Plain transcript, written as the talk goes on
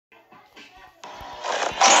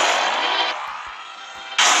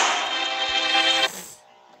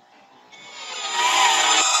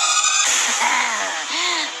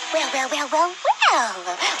Well.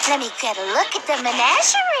 Let me get a look at the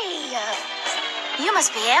menagerie. You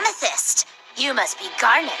must be amethyst. You must be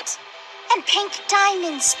garnet. And pink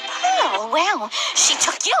diamond's pearl. Well, she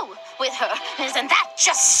took you with her. Isn't that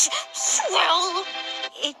just swell?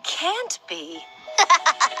 It can't be.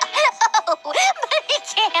 Oh, but it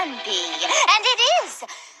can be. And it is.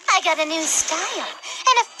 I got a new style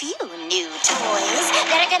and a few new toys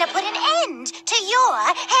that are gonna put an end to your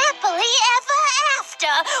happily ever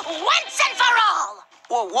after once and for all.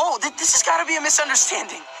 Whoa, this has got to be a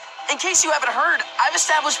misunderstanding. In case you haven't heard, I've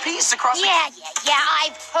established peace across the... Yeah,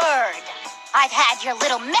 I've heard. I've had your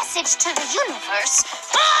little message to the universe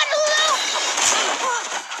on loop.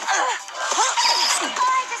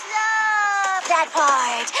 I just love that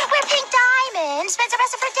part where Pink Diamond spends the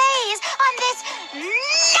rest of her days on this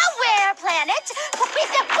nowhere planet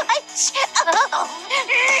with a bunch of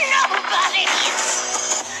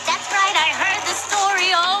nobodies. That's right, I heard the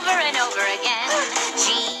story over and over again.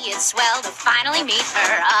 Gee, it's swell to finally meet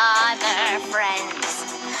her other friends.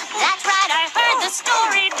 That's right, I heard the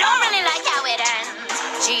story, don't really like how it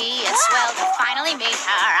ends. Gee, it's swell to finally meet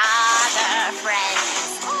her other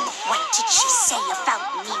friends. What did she say about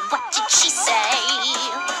me? What did she say?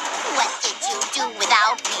 What did you do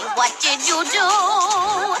without me? What did you do?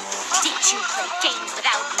 Did you play games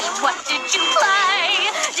without me? What did you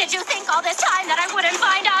play? Did you think all this time that I wouldn't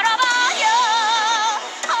find out about you?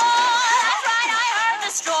 Oh, that's right, I heard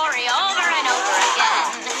the story over and over again.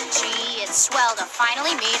 Gee, it's swell to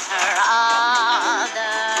finally meet her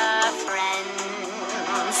other friends.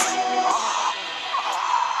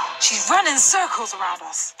 She's running circles around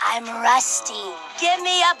us. I'm rusty. Give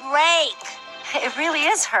me a break. It really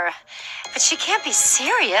is her. But she can't be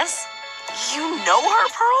serious. You know her,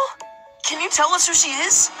 Pearl? Can you tell us who she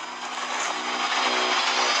is?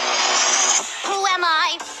 Who am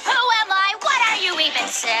I? What are you even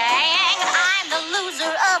saying? I'm the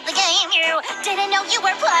loser of the game. You didn't know you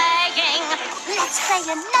were playing. Let's play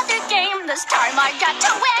another game. This time I got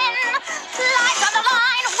to win. Lives on the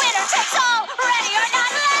line. Winner takes all. Ready or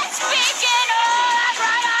not, let's begin. That's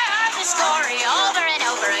right, I heard the story over and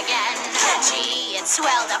over again. Gee, it's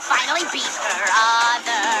swell to finally beat her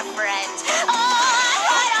other friends. Oh, that's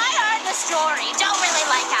right, I heard the story. Don't really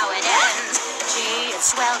like how it ends. Gee,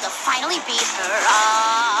 it's swell to finally beat her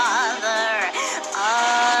other